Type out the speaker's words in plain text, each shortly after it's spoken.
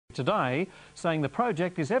Today, saying the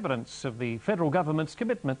project is evidence of the federal government's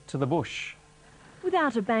commitment to the bush.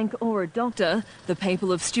 Without a bank or a doctor, the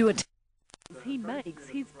people of Stuart Town, he makes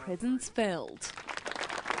his presence felt.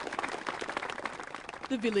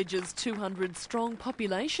 The village's 200-strong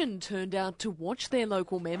population turned out to watch their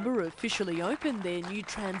local member officially open their new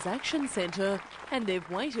transaction centre, and they've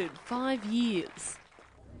waited 5 years.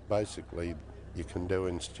 Basically, you can do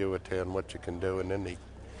in Stuart Town what you can do in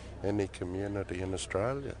any community in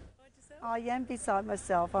Australia. I am beside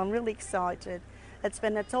myself. I'm really excited.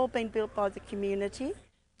 It's all been built by the community.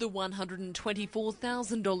 The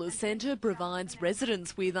 $124,000 centre provides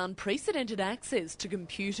residents with unprecedented access to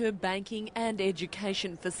computer, banking and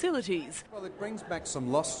education facilities. Well, it brings back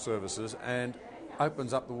some lost services and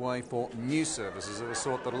opens up the way for new services of a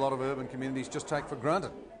sort that a lot of urban communities just take for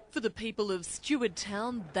granted. For the people of Stuart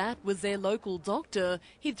Town, that was their local doctor.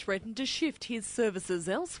 He threatened to shift his services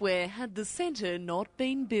elsewhere had the centre not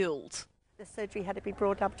been built. The surgery had to be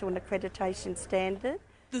brought up to an accreditation standard.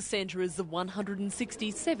 The centre is the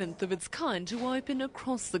 167th of its kind to open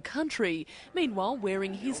across the country. Meanwhile,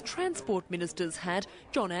 wearing his Transport Minister's hat,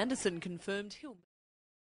 John Anderson confirmed he'll...